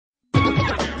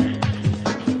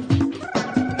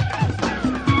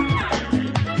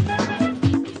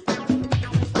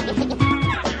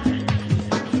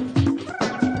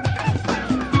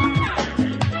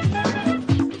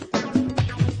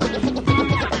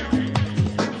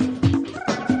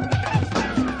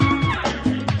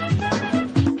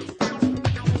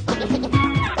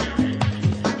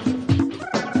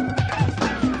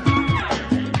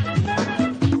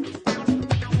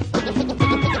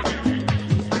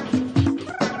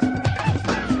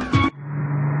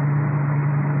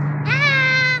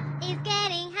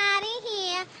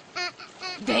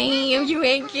You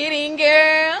ain't kidding,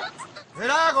 girl.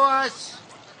 Veraguas,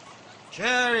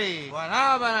 cherry,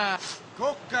 guanábana,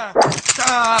 coca.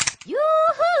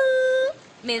 Yoo-hoo!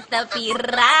 Mr.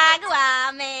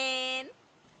 Piragua, man.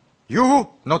 You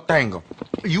no tengo.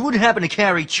 You wouldn't happen to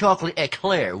carry chocolate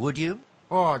eclair, would you?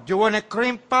 Oh, you want a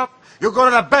cream puff? You go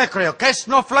to the bakery, okay,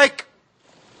 snowflake?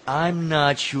 I'm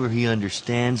not sure he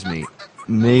understands me.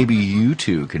 Maybe you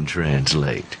two can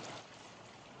translate.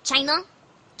 Chino,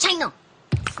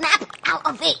 snap out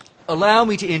of it. Allow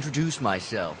me to introduce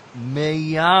myself.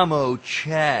 Me llamo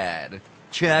Chad.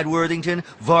 Chad Worthington,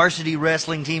 varsity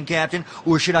wrestling team captain,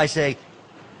 or should I say,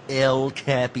 El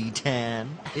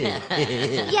Capitan? Yeah,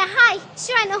 hi.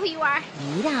 Sure, I know who you are.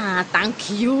 Mira, thank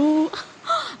you.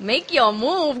 Make your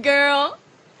move, girl.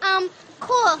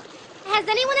 Cool. Has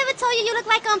anyone ever told you look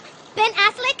like, Ben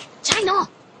Affleck? Chino.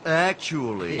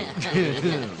 Actually.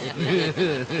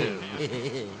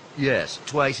 Yes,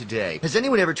 twice a day. Has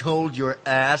anyone ever told your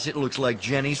ass it looks like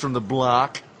Jenny's from the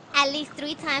block? At least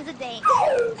 3 times a day.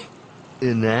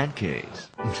 In that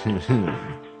case,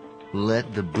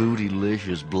 let the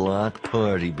bootylicious block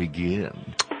party begin.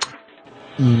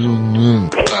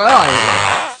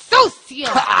 ¡Sucio!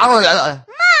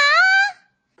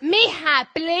 Mija,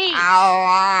 please.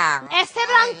 Ese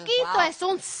blanquito es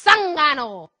un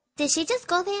zángano. Did she just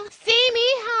go there? Sí,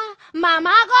 mija.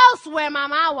 Mamá goes where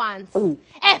mamá wants.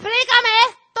 Explícame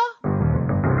esto.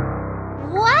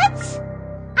 What?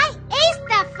 I aced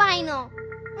that final.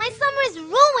 My summer is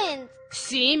ruined.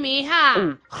 Sí,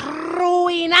 mija.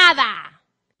 Ruinada.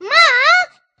 Ma,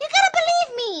 you gotta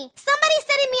believe me. Somebody's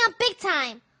setting me up big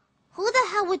time. Who the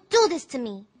hell would do this to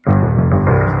me?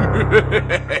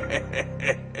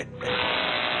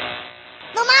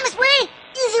 No mames, güey.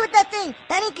 Easy with that thing.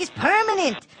 That ink is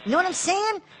permanent. You know what I'm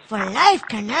saying? For life,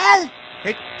 carnal.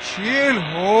 Hey, chill,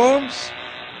 Holmes.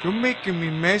 You're making me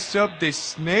mess up the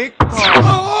snake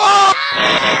part.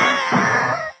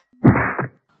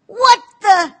 What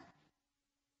the?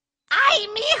 Ay,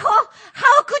 mijo,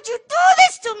 how could you do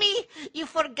this to me? You've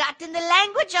forgotten the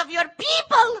language of your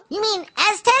people. You mean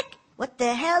Aztec? What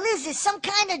the hell is this? Some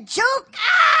kind of joke?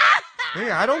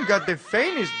 Hey, I don't got the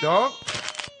faintest, dog.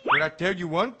 But I tell you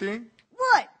one thing.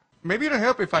 What? Maybe it'll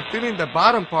help if I fill in the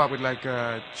bottom part with like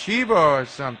a chiva or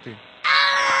something.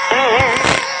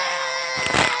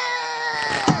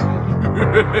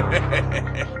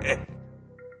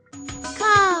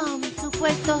 Come to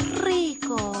Puerto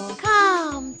Rico.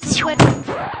 Come to Puerto...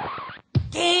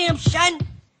 Damn, son.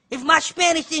 If my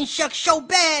Spanish didn't suck so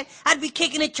bad, I'd be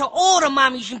kicking it to all the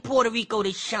mommies in Puerto Rico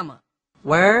this summer.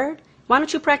 Word? Why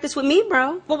don't you practice with me,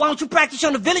 bro? But why don't you practice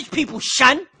on the village people,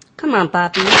 son? Come on,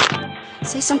 papi.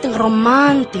 Say something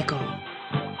romántico.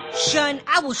 Son,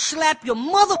 I will slap your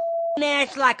mother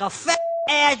ass like a fat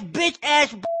ass bitch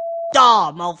ass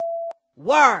dog, mother.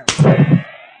 Word.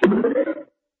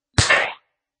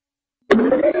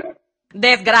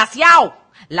 Desgraciado.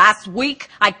 Last week,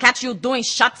 I catch you doing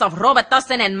shots of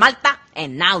Robitussin and Malta,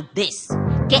 and now this.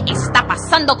 ¿Qué está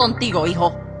pasando contigo,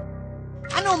 hijo?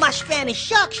 I know my Spanish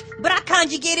sucks, but I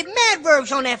conjugated mad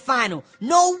verbs on that final.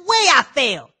 No way I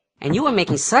failed. And you were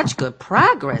making such good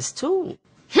progress, too.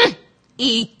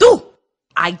 Y tú?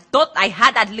 I thought I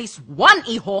had at least one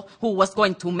hijo who was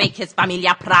going to make his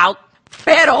familia proud.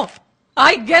 Pero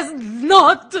I guess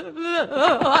not.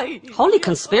 Holy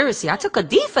conspiracy. I took a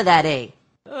D for that A.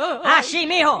 Sí,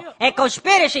 mijo. A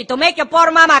conspiracy to make your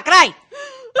poor mama cry.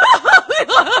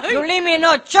 You leave me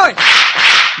no choice.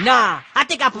 Nah, I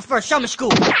think I prefer summer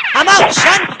school. I'm out,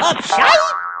 son. Upside.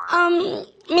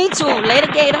 Me too. Later,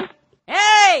 Gator.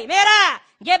 Hey, mira.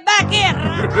 Get back here.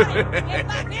 Get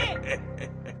back here.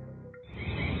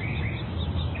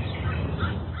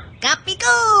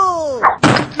 Capico!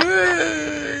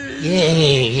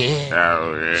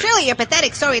 Surely your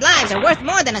pathetic sorry lives are worth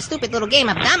more than a stupid little game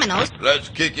of dominoes. Let's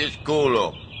kick his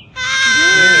culo.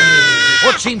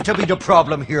 What seems to be the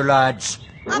problem here, lads?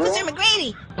 Officer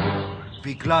McGrady.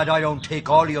 Be glad I don't take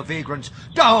all you vagrants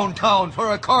downtown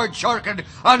for a card sharking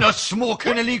and a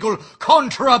smoking illegal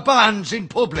contrabands in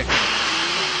public.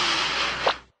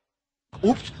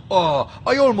 Oops,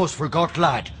 I almost forgot,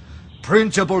 lad.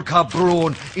 Principal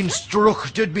Cabron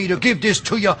instructed me to give this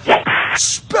to you.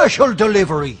 Special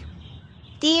delivery.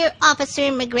 Dear Officer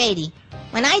McGrady,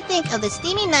 when I think of the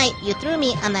steamy night you threw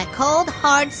me on that cold,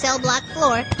 hard cell block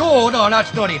floor... Oh, no,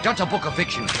 that's not it. That's a book of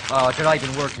fiction that I've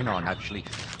been working on, actually.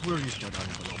 Where is that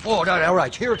envelope? Oh, all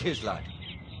right. Here it is, lad.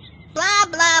 Blah,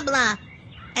 blah, blah.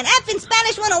 An F in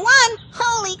Spanish 101?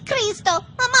 Holy Cristo,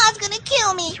 Mama's gonna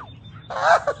kill me.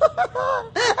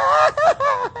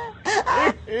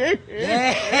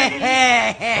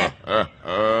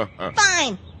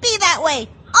 Fine, be that way.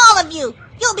 All of you.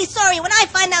 You You'll be sorry when I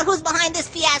find out who's behind this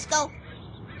fiasco.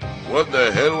 What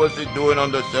the hell was he doing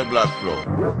on the cell block floor?